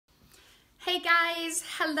Hey guys,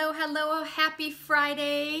 hello, happy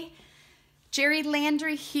Friday. Jerry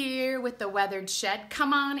Landry here with the Weathered Shed.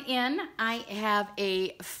 Come on in. I have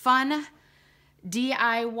a fun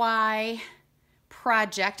DIY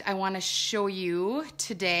project I want to show you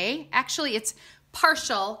today. Actually, it's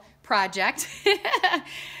partial project.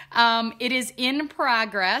 It is in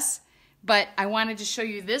progress, but I wanted to show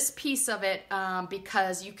you this piece of it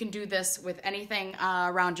because you can do this with anything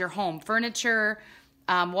around your home, furniture,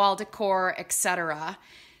 wall decor, etc.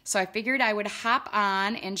 So I figured I would hop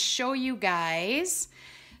on and show you guys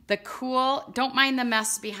the cool, don't mind the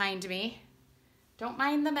mess behind me. Don't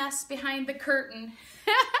mind the mess behind the curtain.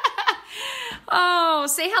 Oh,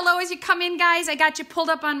 say hello as you come in, guys. I got you pulled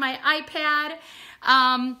up on my iPad.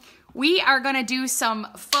 We are going to do some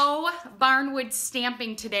faux barnwood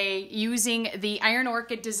stamping today using the Iron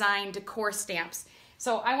Orchid Design decor stamps.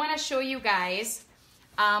 So I want to show you guys.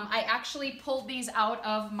 I actually pulled these out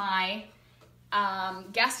of my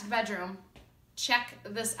guest bedroom. Check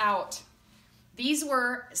this out. These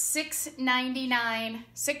were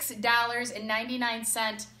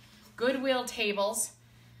 $6.99 Goodwill tables.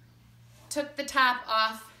 Took the top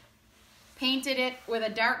off, painted it with a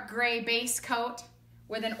dark gray base coat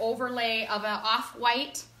with an overlay of an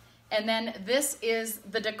off-white, and then this is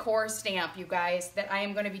the decor stamp, you guys, that I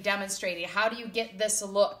am going to be demonstrating. How do you get this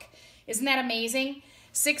look? Isn't that amazing?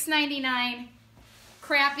 $6.99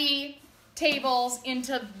 crappy tables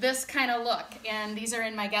into this kind of look, and these are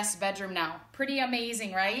in my guest bedroom now. Pretty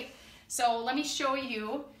amazing, right? So let me show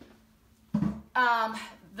you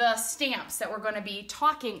the stamps that we're going to be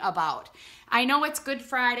talking about. I know it's Good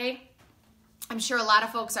Friday. I'm sure a lot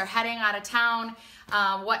of folks are heading out of town,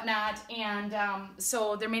 whatnot, and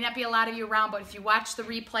so there may not be a lot of you around, but if you watch the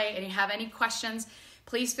replay and you have any questions,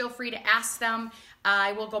 please feel free to ask them.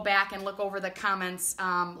 I will go back and look over the comments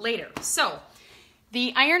later. So,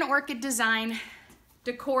 the Iron Orchid Design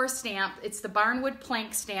decor stamp, it's the Barnwood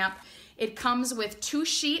plank stamp. It comes with 2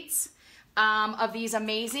 sheets of these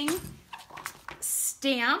amazing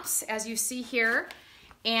stamps, as you see here,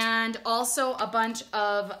 and also a bunch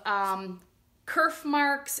of kerf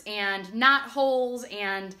marks and knot holes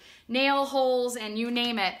and nail holes and you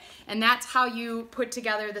name it. And that's how you put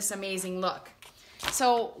together this amazing look.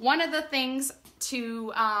 So one of the things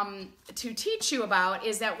to teach you about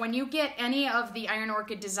is that when you get any of the Iron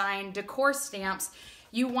Orchid Design decor stamps,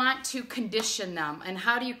 you want to condition them. And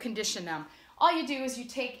how do you condition them? All you do is you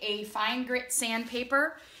take a fine grit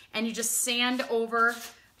sandpaper and you just sand over,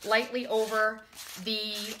 lightly over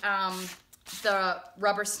the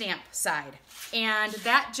rubber stamp side. And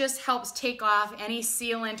that just helps take off any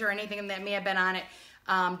sealant or anything that may have been on it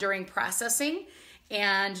during processing,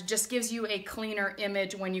 and just gives you a cleaner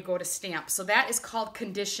image when you go to stamp. So that is called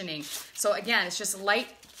conditioning. So again, it's just light,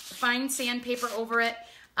 fine sandpaper over it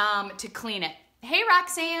to clean it. Hey,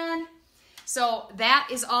 Roxanne. So that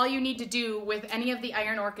is all you need to do with any of the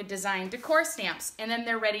Iron Orchid Design decor stamps, and then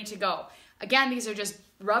they're ready to go. Again, these are just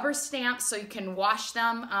rubber stamps, so you can wash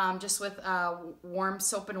them just with warm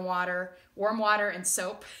water and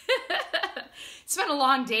soap. It's been a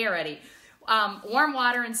long day already. Warm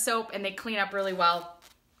water and soap, and they clean up really well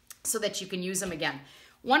so that you can use them again.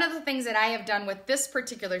 One of the things that I have done with this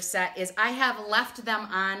particular set is I have left them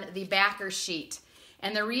on the backer sheet.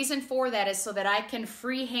 And the reason for that is so that I can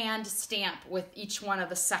freehand stamp with each one of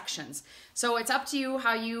the sections. So it's up to you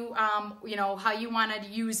how you, how you want to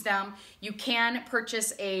use them. You can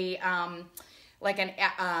purchase a, what do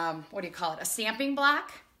you call it, a stamping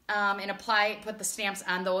block, and put the stamps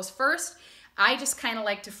on those first. I just kind of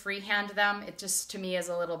like to freehand them. It just, to me, is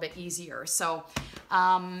a little bit easier. So,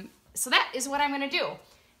 so that is what I'm going to do.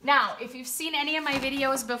 Now, if you've seen any of my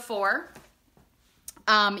videos before,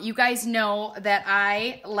 you guys know that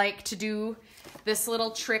I like to do this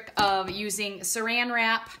little trick of using saran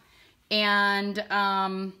wrap and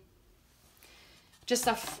just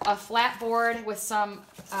a flat board with some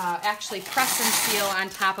actually press and seal on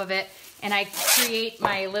top of it, and I create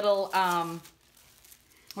my little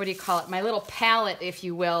what do you call it? My little palette, if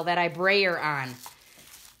you will, that I brayer on.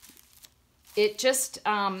 It just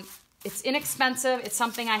it's inexpensive. It's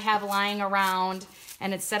something I have lying around.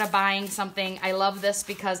 And instead of buying something, I love this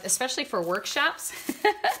because, especially for workshops,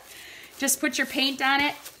 just put your paint on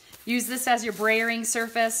it, use this as your brayering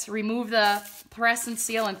surface, remove the press and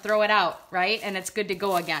seal and throw it out, right? And it's good to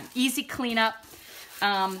go again. Easy cleanup,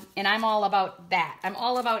 and I'm all about that. I'm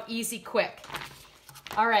all about easy, quick.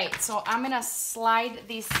 All right, so I'm gonna slide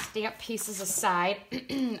these stamp pieces aside,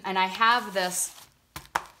 and I have this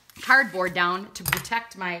cardboard down to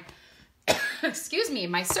protect my, excuse me,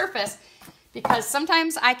 my surface, because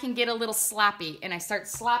sometimes I can get a little sloppy and I start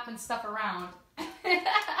slopping stuff around.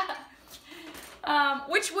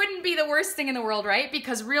 Which wouldn't be the worst thing in the world, right?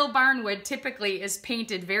 Because real barnwood typically is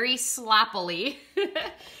painted very sloppily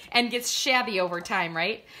and gets shabby over time,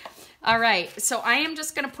 right? All right, so I am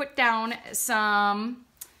just gonna put down some,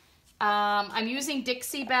 I'm using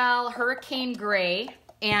Dixie Belle Hurricane Gray.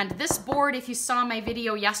 And this board, if you saw my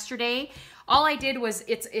video yesterday, all I did was,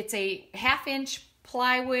 it's a 1/2-inch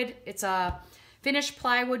plywood. It's a finished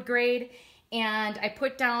plywood grade. And I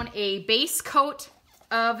put down a base coat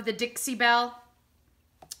of the Dixie Belle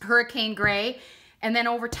Hurricane Gray. And then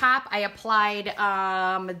over top, I applied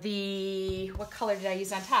what color did I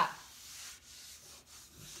use on top?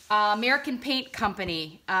 American Paint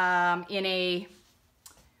Company in a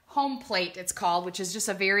home plate, it's called, which is just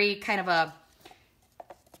a very kind of a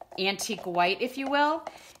antique white, if you will.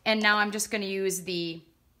 And now I'm just going to use the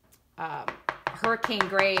Hurricane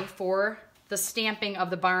Gray for the stamping of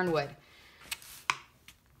the barnwood.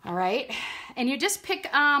 All right, and you just pick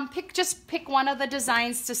one of the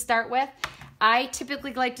designs to start with. I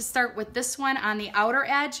typically like to start with this one on the outer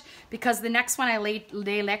edge because the next one I lay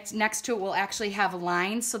next to it will actually have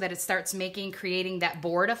lines so that it starts creating that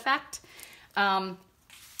board effect.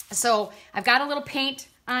 So I've got a little paint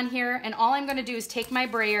on here, and all I'm going to do is take my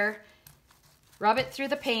brayer, rub it through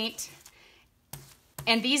the paint.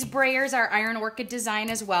 And these brayers are Iron Orchid design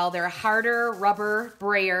as well. They're a harder rubber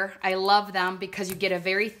brayer. I love them because you get a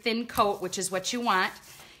very thin coat, which is what you want.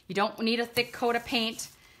 You don't need a thick coat of paint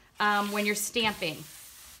when you're stamping.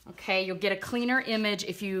 Okay, you'll get a cleaner image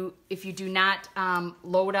if you do not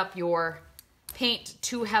load up your paint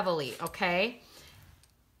too heavily, okay?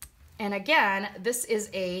 And again, this is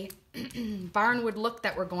a barnwood look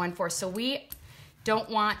that we're going for. So we're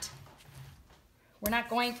not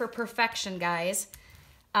going for perfection, guys.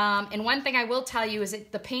 And one thing I will tell you is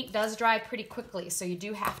that the paint does dry pretty quickly, so you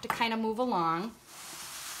do have to kind of move along.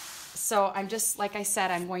 So I'm just, like I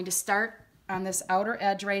said, I'm going to start on this outer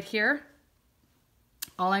edge right here.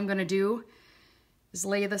 All I'm going to do is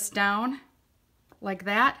lay this down like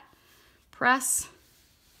that, press.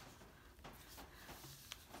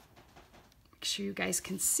 Make sure you guys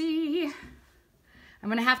can see. I'm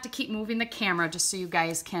going to have to keep moving the camera just so you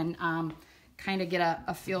guys can kind of get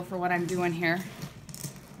a feel for what I'm doing here.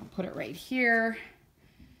 I'll put it right here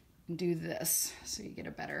and do this so you get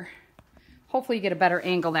a better, hopefully you get a better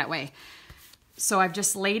angle that way. So I've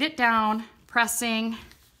just laid it down, pressing,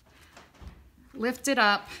 lift it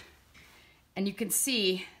up, and you can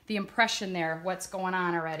see the impression there, what's going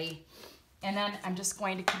on already. And then I'm just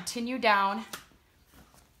going to continue down.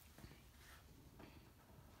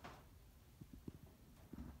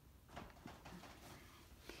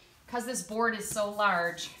 Because this board is so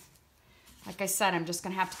large, like I said, I'm just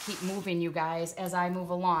going to have to keep moving you guys as I move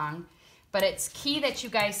along. But it's key that you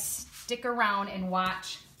guys stick around and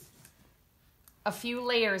watch a few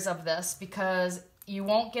layers of this because you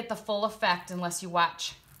won't get the full effect unless you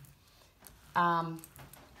watch a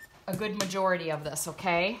good majority of this,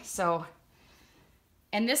 okay? So,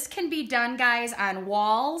 and this can be done, guys, on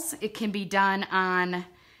walls. It can be done on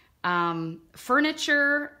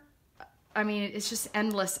furniture. I mean, it's just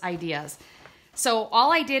endless ideas. So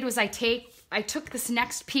all I did was I took this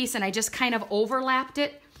next piece and I just kind of overlapped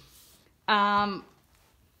it,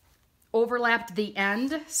 overlapped the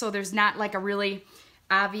end, so there's not like a really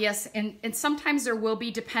obvious, and sometimes there will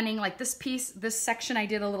be, depending, like this piece, this section I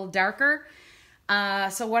did a little darker.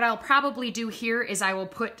 So what I'll probably do here is I will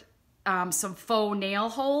put some faux nail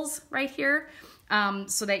holes right here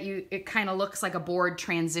so that it kind of looks like a board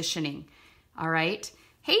transitioning. All right.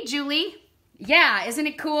 Hey, Julie. Yeah, isn't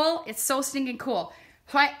it cool? It's so stinking cool.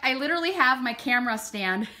 So I literally have my camera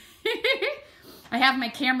stand. I have my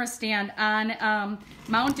camera stand on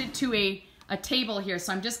mounted to a table here.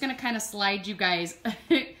 So I'm just going to kind of slide you guys.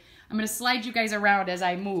 I'm going to slide you guys around as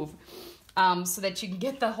I move so that you can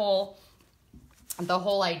get the whole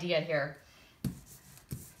idea here.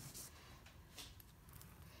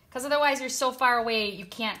 Because otherwise you're so far away, you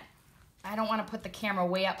can't, I don't want to put the camera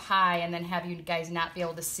way up high and then have you guys not be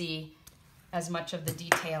able to see as much of the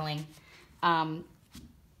detailing.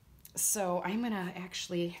 So I'm going to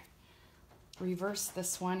actually reverse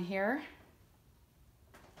this one here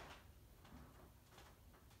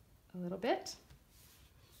a little bit.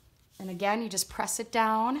 And again, you just press it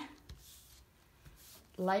down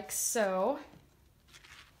like so.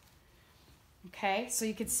 Okay, so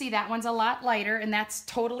you can see that one's a lot lighter, and that's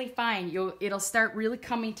totally fine. It'll start really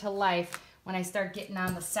coming to life when I start getting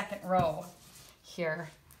on the second row here.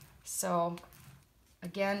 So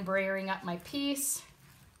again, brayering up my piece.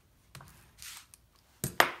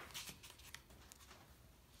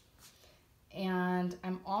 And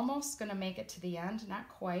I'm almost gonna make it to the end, not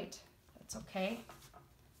quite, that's okay.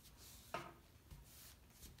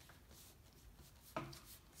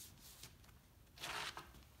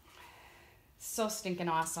 So stinking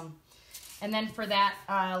awesome. And then for that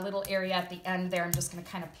little area at the end there, I'm just gonna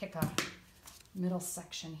kind of pick a middle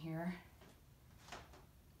section here.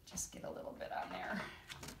 Just get a little bit on there.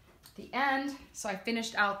 The end, so I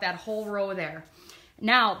finished out that whole row there.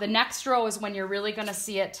 Now, the next row is when you're really gonna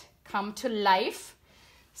see it come to life.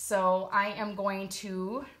 So I am going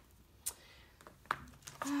to,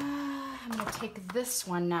 I'm gonna take this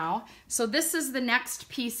one now. So this is the next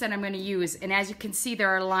piece that I'm gonna use. And as you can see, there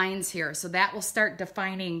are lines here. So that will start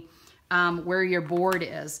defining where your board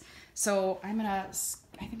is. So I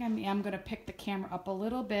think I am gonna pick the camera up a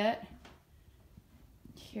little bit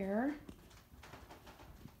here,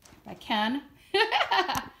 if I can.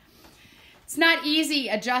 It's not easy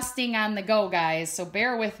adjusting on the go, guys, so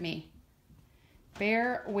bear with me.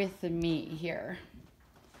 Bear with me here.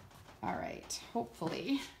 All right,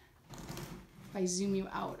 hopefully, if I zoom you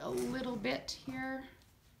out a little bit here.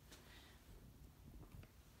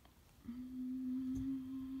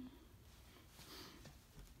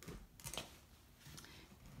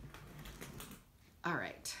 All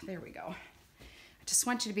right, there we go. I just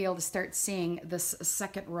want you to be able to start seeing this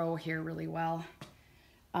second row here really well.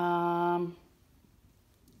 All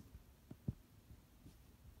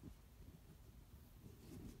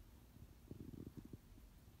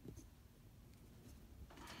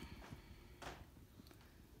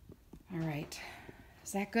right,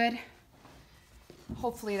 is that good?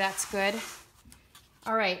 Hopefully that's good.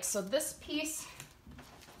 All right, so this piece,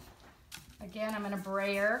 again, I'm gonna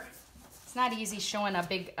brayer. It's not easy showing a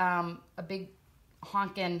big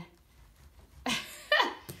honkin',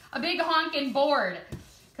 a big honkin' board,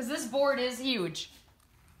 because this board is huge.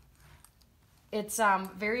 It's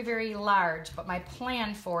very, very large, but my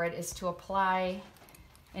plan for it is to apply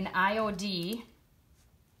an IOD,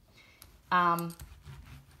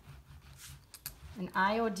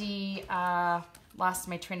 lost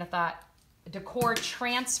my train of thought, decor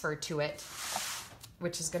transfer to it,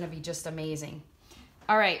 which is gonna be just amazing.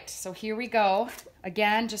 All right, so here we go.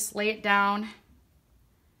 Again, just lay it down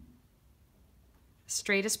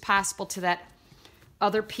straight as possible to that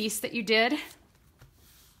other piece that you did.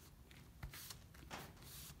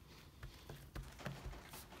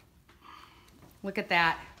 Look at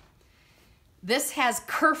that. This has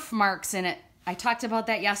kerf marks in it. I talked about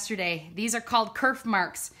that yesterday. These are called kerf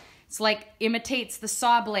marks. It's like imitates the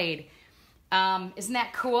saw blade. Isn't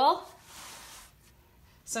that cool?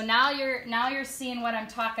 So now you're seeing what I'm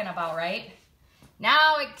talking about, right?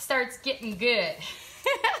 Now it starts getting good.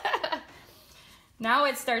 Now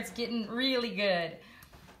it starts getting really good.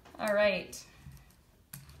 All right.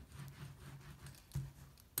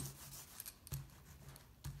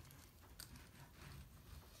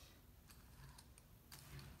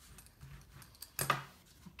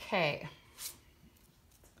 Okay.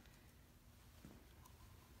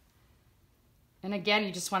 And again,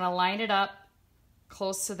 you just want to line it up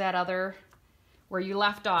close to that other where you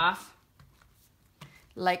left off,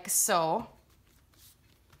 like so.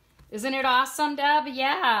 Isn't it awesome, Deb?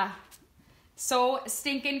 Yeah. So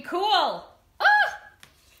stinking cool. Ah!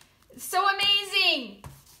 So amazing.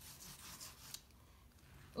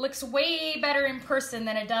 Looks way better in person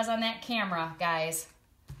than it does on that camera, guys.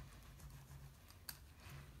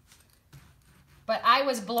 But I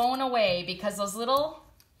was blown away because those little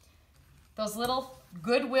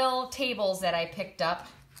Goodwill tables that I picked up,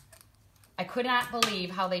 I could not believe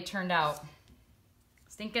how they turned out.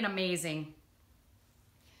 Stinking amazing.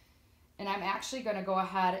 And I'm actually going to go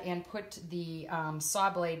ahead and put the saw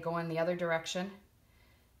blade going the other direction,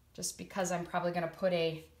 just because I'm probably going to put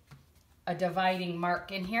a dividing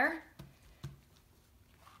mark in here.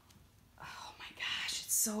 Oh my gosh,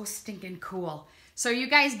 it's so stinking cool. So you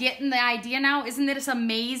guys getting the idea now? Isn't this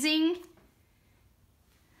amazing?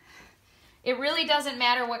 It really doesn't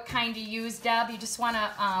matter what kind you use, Deb. You just want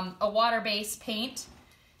a water-based paint,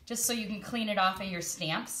 just so you can clean it off of your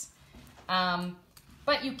stamps.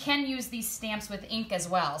 But you can use these stamps with ink as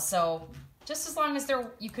well. So just as long as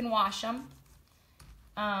you can wash them.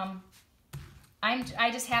 I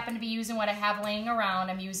just happen to be using what I have laying around.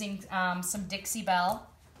 I'm using some Dixie Belle.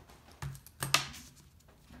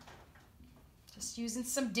 Just using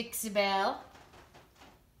some Dixie Belle.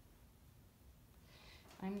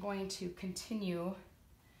 I'm going to continue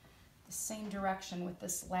the same direction with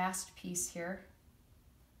this last piece here.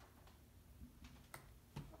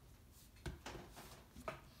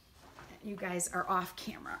 You guys are off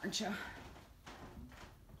camera, aren't you?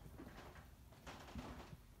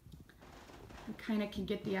 You kind of can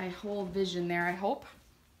get the whole vision there, I hope.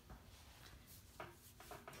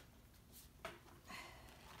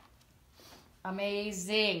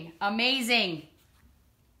 Amazing, amazing.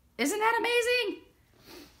 Isn't that amazing?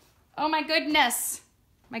 Oh my goodness.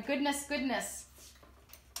 My goodness, goodness.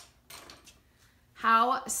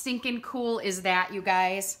 How stinking cool is that, you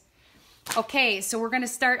guys? Okay, so we're gonna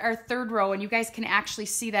start our third row, and you guys can actually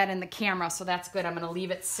see that in the camera, so that's good. I'm gonna leave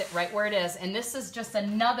it sit right where it is. And this is just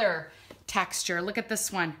another texture. Look at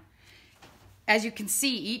this one. As you can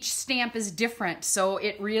see, each stamp is different, so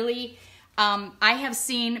it really, I have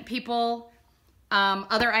seen people,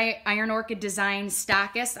 other Iron Orchid Design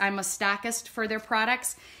stockists, I'm a stockist for their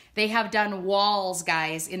products, they have done walls,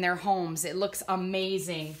 guys, in their homes. It looks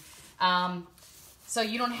amazing. So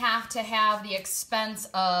you don't have to have the expense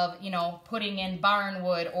of, you know, putting in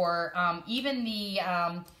barnwood, or even the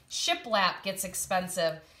shiplap gets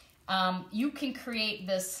expensive. You can create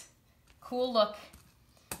this cool look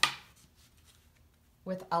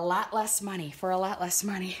with a lot less money, for a lot less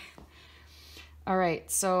money. All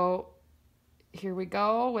right, so here we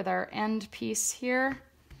go with our end piece here.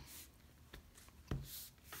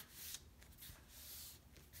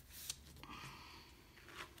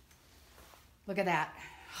 Look at that.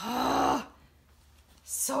 Oh,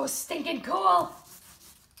 so stinking cool.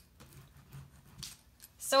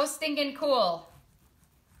 So stinking cool.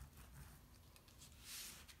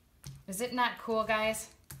 Is it not cool, guys?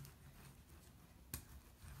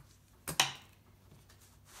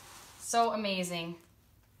 So amazing.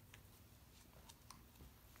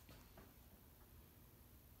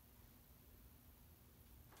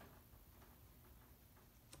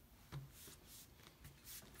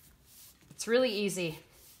 It's really easy.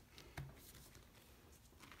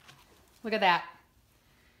 Look at that.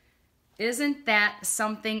 Isn't that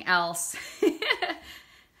something else? It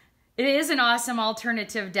is an awesome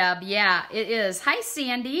alternative, Deb. Yeah, it is. Hi,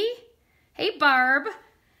 Sandy. Hey, Barb.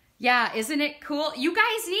 Yeah, isn't it cool? You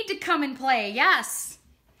guys need to come and play. Yes.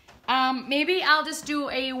 Maybe I'll just do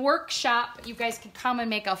a workshop. You guys can come and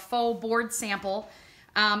make a faux board sample.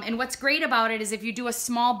 And what's great about it is if you do a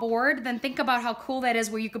small board, then think about how cool that is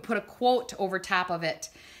where you could put a quote over top of it.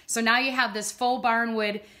 So now you have this faux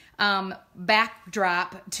barnwood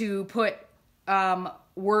backdrop to put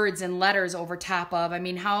words and letters over top of. I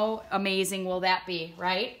mean, how amazing will that be,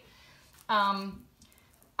 right?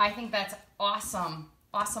 I think that's awesome.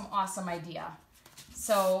 Awesome, awesome idea.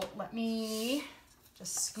 So let me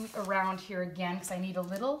just scoot around here again because I need a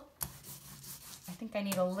little, I think I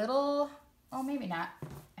need a little, oh, maybe not.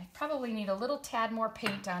 I probably need a little tad more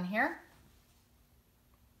paint on here.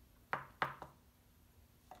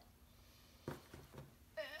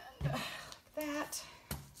 And like that.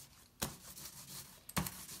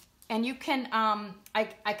 And you can,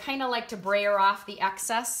 I kind of like to brayer off the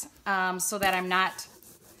excess so that I'm not,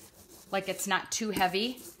 like it's not too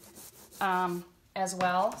heavy as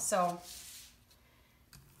well. So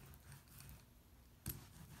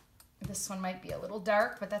this one might be a little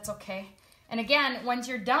dark, but that's okay. And again, once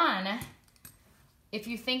you're done, if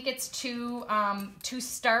you think it's too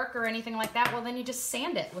stark or anything like that, well, then you just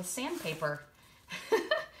sand it with sandpaper,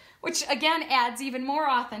 which again adds even more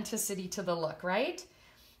authenticity to the look, right?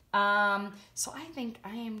 So I think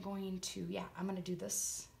I am going to, yeah, I'm going to do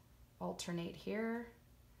this alternate here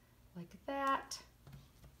like that.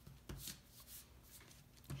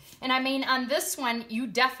 And I mean, on this one, you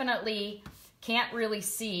definitely can't really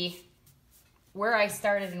see where I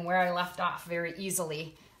started and where I left off very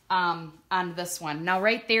easily on this one. Now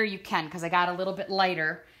right there you can, because I got a little bit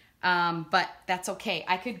lighter, but that's okay.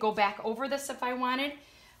 I could go back over this if I wanted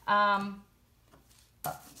a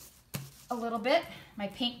little bit. My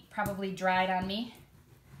paint probably dried on me.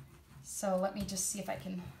 So let me just see if I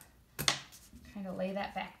can kind of lay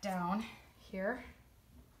that back down here.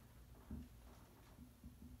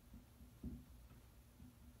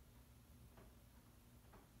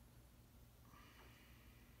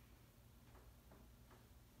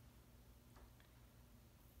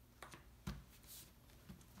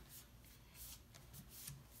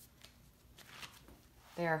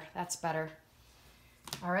 There, that's better.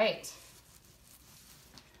 All right.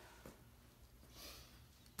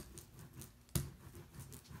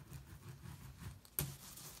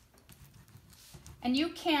 And you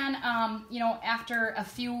can, you know, after a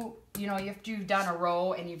few, you know, after you've done a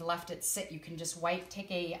row and you've left it sit, you can just wipe,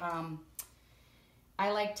 take a,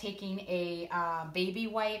 I like taking a baby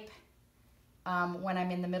wipe when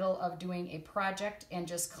I'm in the middle of doing a project and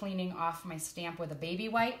just cleaning off my stamp with a baby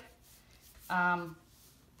wipe.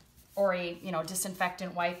 Or a, you know,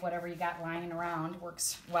 disinfectant wipe, whatever you got lying around,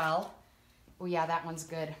 works well. Oh yeah, that one's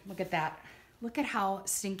good. Look at that. Look at how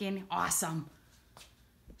stinking awesome.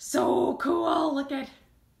 So cool, look at.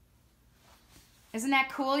 Isn't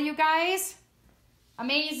that cool, you guys?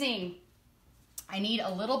 Amazing. I need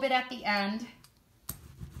a little bit at the end.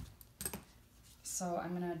 So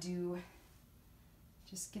I'm gonna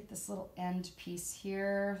just get this little end piece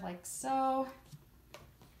here, like so.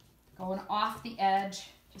 Going off the edge,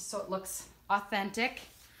 just so it looks authentic.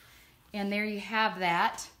 And there you have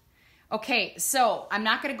that. Okay, so I'm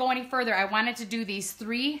not gonna go any further. I wanted to do these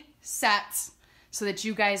 3 sets so that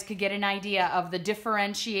you guys could get an idea of the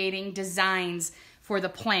differentiating designs for the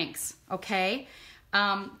planks, okay?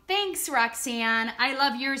 Thanks, Roxanne. I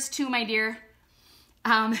love yours too, my dear.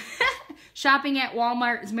 Shopping at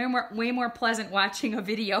Walmart is way more pleasant watching a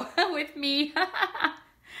video with me.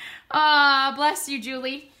 Bless you,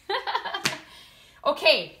 Julie.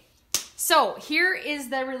 Okay, so here is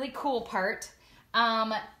the really cool part.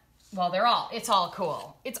 Well, it's all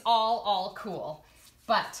cool. It's all cool.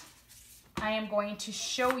 But I am going to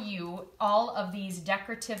show you all of these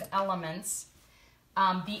decorative elements,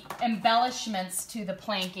 the embellishments to the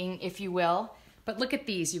planking, if you will. But look at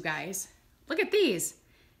these, you guys. Look at these.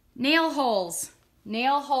 Nail holes,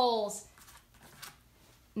 knot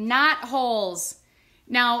holes.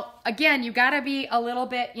 Now, again, you gotta be a little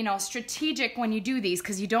bit, strategic when you do these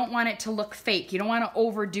because you don't want it to look fake. You don't want to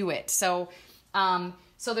overdo it. So,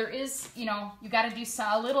 so there is, you gotta do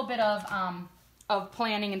a little bit of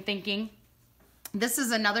planning and thinking. This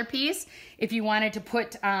is another piece. If you wanted to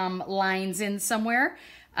put lines in somewhere,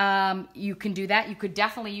 you can do that. You could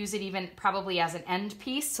definitely use it even probably as an end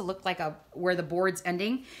piece to look like where the board's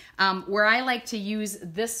ending. Where I like to use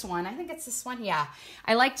this one, I think it's this one, yeah.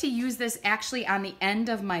 I like to use this actually on the end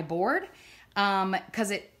of my board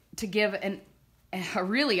because to give a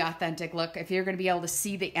really authentic look. If you're going to be able to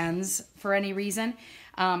see the ends for any reason,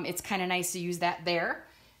 it's kind of nice to use that there,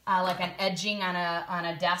 like an edging on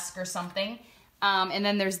a desk or something. And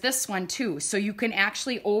then there's this one too. So you can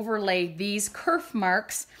actually overlay these kerf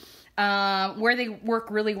marks. Where they work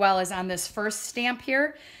really well is on this first stamp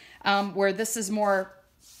here, where this is more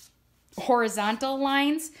horizontal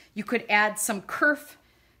lines. You could add some kerf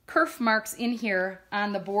marks in here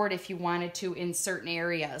on the board if you wanted to in certain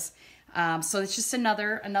areas. So it's just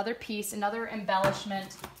another piece, another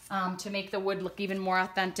embellishment to make the wood look even more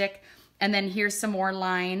authentic. And then here's some more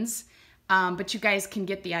lines. But you guys can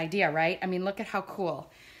get the idea, right? I mean, look at how cool.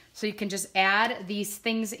 So you can just add these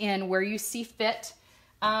things in where you see fit,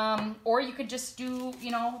 or you could just do,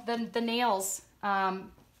 the nails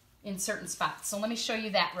in certain spots. So let me show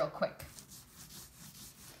you that real quick.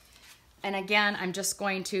 And again, I'm just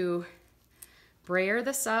going to brayer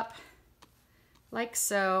this up like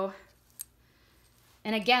so.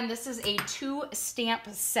 And again, this is a 2 stamp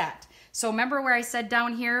set. So remember where I said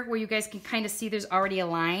down here where you guys can kind of see there's already a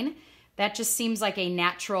line? That just seems like a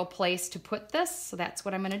natural place to put this, so that's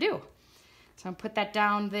what I'm going to do. So I'm going to put that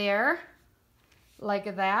down there,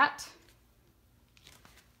 like that.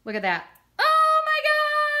 Look at that. Oh my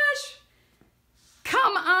gosh!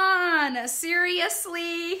 Come on!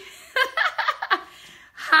 Seriously?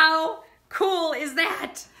 How cool is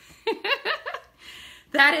that?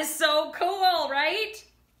 That is so cool, right?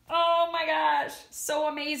 Oh my gosh, so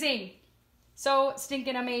amazing. So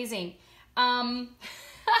stinking amazing.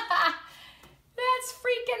 That's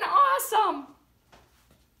freaking awesome.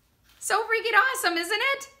 So freaking awesome, isn't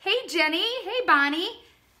it? Hey, Jenny. Hey, Bonnie.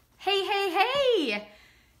 Hey.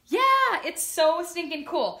 Yeah, it's so stinking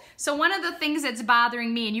cool. So one of the things that's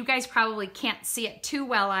bothering me, and you guys probably can't see it too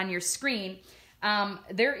well on your screen,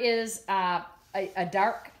 there is a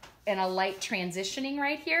dark and a light transitioning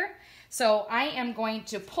right here. So I am going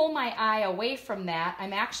to pull my eye away from that.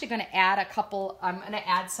 I'm actually going to add I'm going to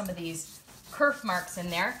add some of these kerf marks in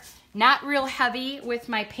there. Not real heavy with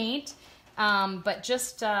my paint, but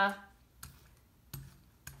just, I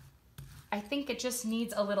think it just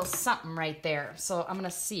needs a little something right there. So I'm going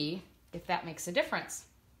to see if that makes a difference.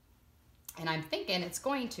 And I'm thinking it's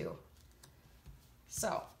going to.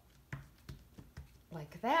 So,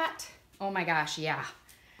 like that. Oh my gosh, yeah.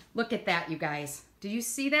 Look at that, you guys. Do you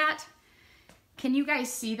see that? Can you guys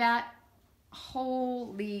see that?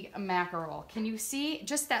 Holy mackerel. Can you see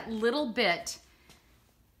just that little bit?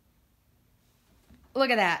 Look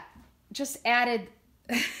at that. Just added.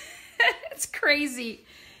 It's crazy.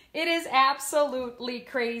 It is absolutely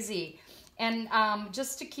crazy. And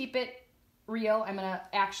just to keep it real, I'm going to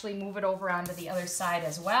actually move it over onto the other side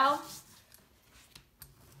as well.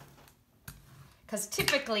 Because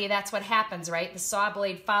typically that's what happens, right? The saw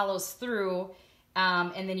blade follows through,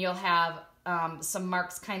 and then you'll have some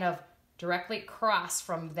marks kind of directly across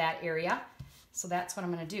from that area. So that's what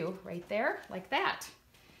I'm going to do right there, like that.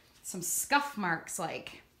 Some scuff marks,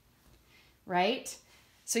 like, right?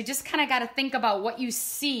 So you just kind of got to think about what you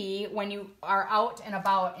see when you are out and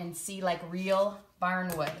about and see like real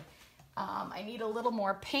barnwood. I need a little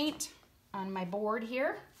more paint on my board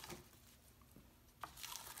here.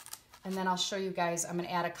 And then I'll show you guys, I'm gonna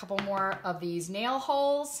add a couple more of these nail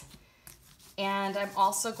holes. And I'm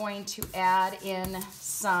also going to add in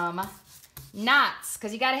some knots,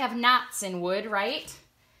 because you gotta have knots in wood, right?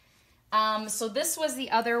 So this was the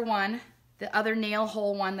other one, the other nail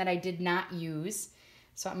hole one that I did not use.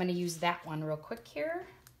 So I'm gonna use that one real quick here.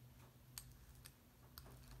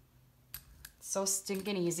 So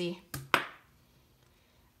stinking easy.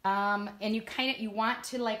 And you want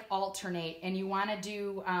to like alternate, and you want to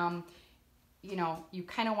do, you know, you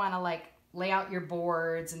kind of want to like lay out your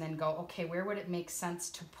boards and then go, okay, where would it make sense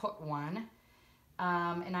to put one?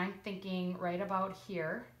 And I'm thinking right about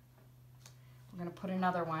here. I'm going to put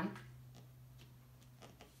another one.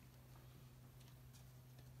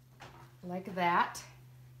 Like that.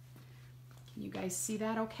 Can you guys see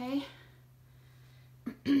that okay?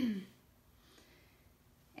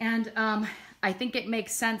 And I think it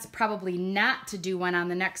makes sense probably not to do one on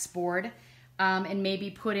the next board, and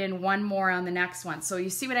maybe put in one more on the next one. So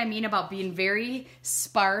you see what I mean about being very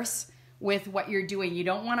sparse with what you're doing. You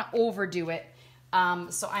don't want to overdo it.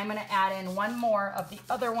 So I'm going to add in one more of the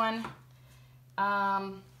other one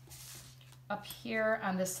up here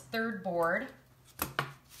on this third board.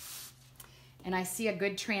 And I see a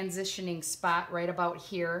good transitioning spot right about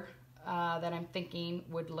here that I'm thinking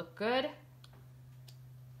would look good.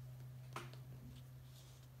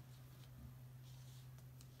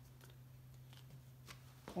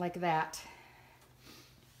 Like that.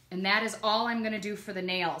 And that is all I'm gonna do for the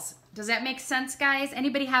nails. Does that make sense, guys?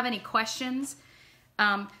 Anybody have any questions?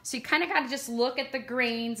 So you kind of got to just look at the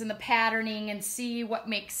grains and the patterning and see what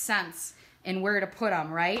makes sense and where to put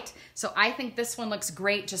them, right? So I think this one looks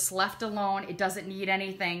great just left alone. It doesn't need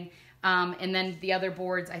anything. And then the other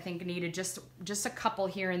boards I think needed just a couple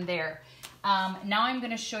here and there. Now I'm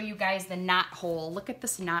gonna show you guys the knot hole. Look at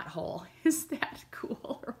this knot hole. Is that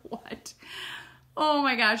cool or what? Oh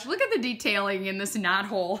my gosh, look at the detailing in this knot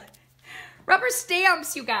hole. Rubber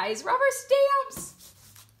stamps, you guys, rubber stamps.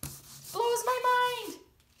 Blows my mind.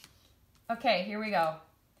 Okay, here we go.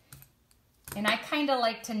 And I kind of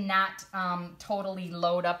like to not totally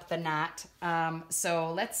load up the knot.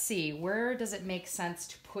 So let's see, where does it make sense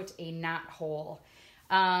to put a knot hole?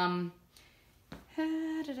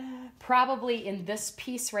 Probably in this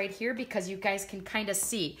piece right here, because you guys can kind of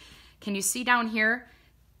see. Can you see down here?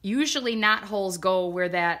 Usually knot holes go where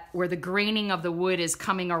the graining of the wood is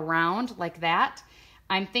coming around like that.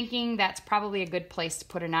 I'm thinking that's probably a good place to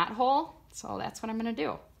put a knot hole. So that's what I'm gonna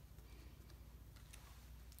do.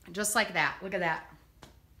 Just like that, look at that.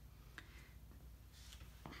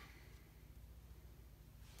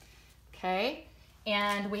 Okay,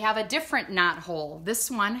 and we have a different knot hole. This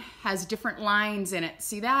one has different lines in it,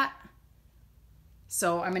 see that?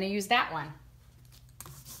 So I'm gonna use that one.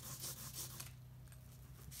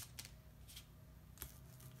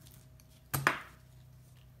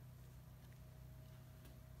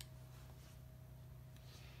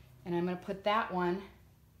 And I'm going to put that one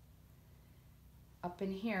up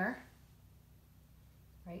in here,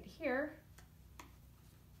 right here,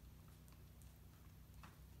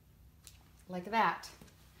 like that.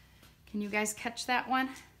 Can you guys catch that one?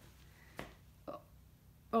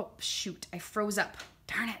 Oh, shoot, I froze up.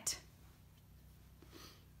 Darn it.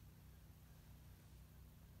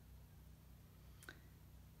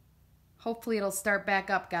 Hopefully it'll start back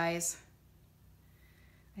up, guys.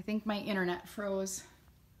 I think my internet froze.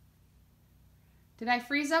 Did I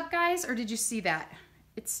freeze up, guys, or did you see that?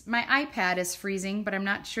 My iPad is freezing, but I'm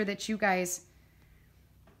not sure that you guys...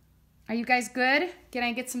 Are you guys good? Can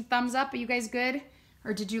I get some thumbs up? Are you guys good?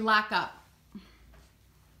 Or did you lock up?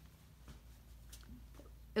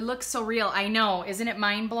 It looks so real. I know. Isn't it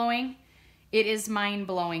mind-blowing? It is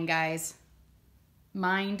mind-blowing, guys.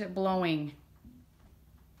 Mind-blowing.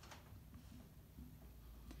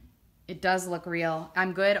 It does look real.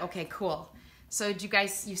 I'm good? Okay, cool. So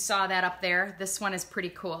you saw that up there? This one is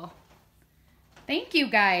pretty cool. Thank you,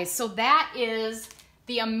 guys. So that is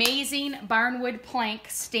the amazing Barnwood plank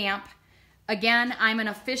stamp. Again, I'm an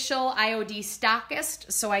official IOD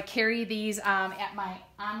stockist, so I carry these at my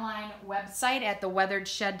online website at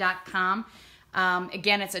theweatheredshed.com.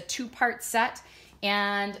 Again, it's a 2-part set.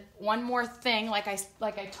 And one more thing, like I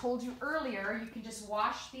told you earlier, you can just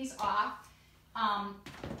wash these off.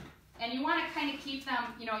 And you want to kind of keep them,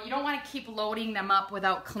 you don't want to keep loading them up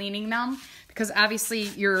without cleaning them, because obviously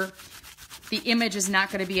the image is not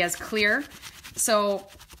going to be as clear. So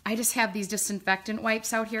I just have these disinfectant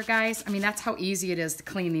wipes out here, guys. I mean, that's how easy it is to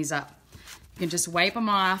clean these up. You can just wipe them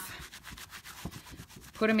off,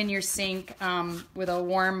 put them in your sink with a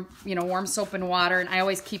warm soap and water. And I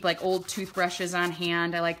always keep like old toothbrushes on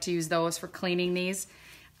hand. I like to use those for cleaning these.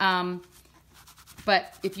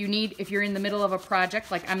 But if you're in the middle of a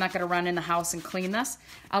project, like I'm not gonna run in the house and clean this,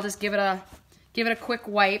 I'll just give it a quick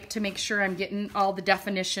wipe to make sure I'm getting all the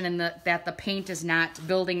definition and that the paint is not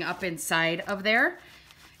building up inside of there.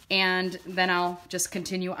 And then I'll just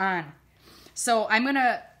continue on. So I'm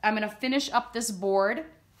gonna finish up this board.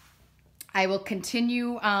 I will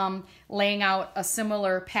continue laying out a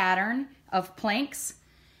similar pattern of planks.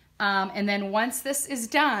 And then once this is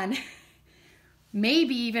done,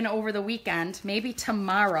 maybe even over the weekend, maybe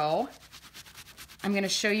tomorrow, I'm gonna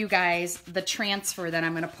show you guys the transfer that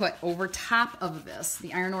I'm gonna put over top of this,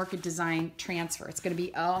 the Iron Orchid Design transfer. It's gonna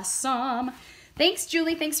be awesome. Thanks,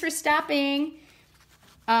 Julie, thanks for stopping.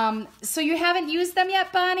 So you haven't used them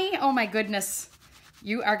yet, Bonnie? Oh my goodness.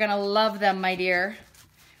 You are gonna love them, my dear.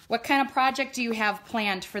 What kind of project do you have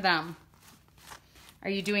planned for them? Are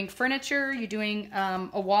you doing furniture? Are you doing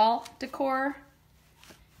a wall decor?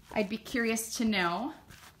 I'd be curious to know.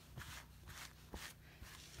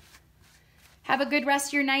 Have a good rest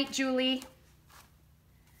of your night, Julie.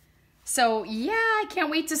 So yeah, I can't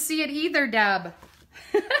wait to see it either, Deb.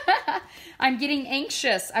 I'm getting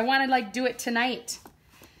anxious. I want to like do it tonight.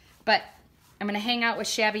 But I'm going to hang out with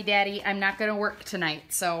Shabby Daddy. I'm not going to work tonight.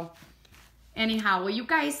 So anyhow, well, you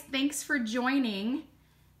guys, thanks for joining.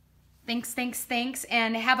 Thanks.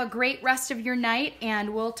 And have a great rest of your night.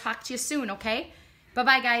 And we'll talk to you soon, okay?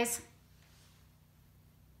 Bye-bye, guys.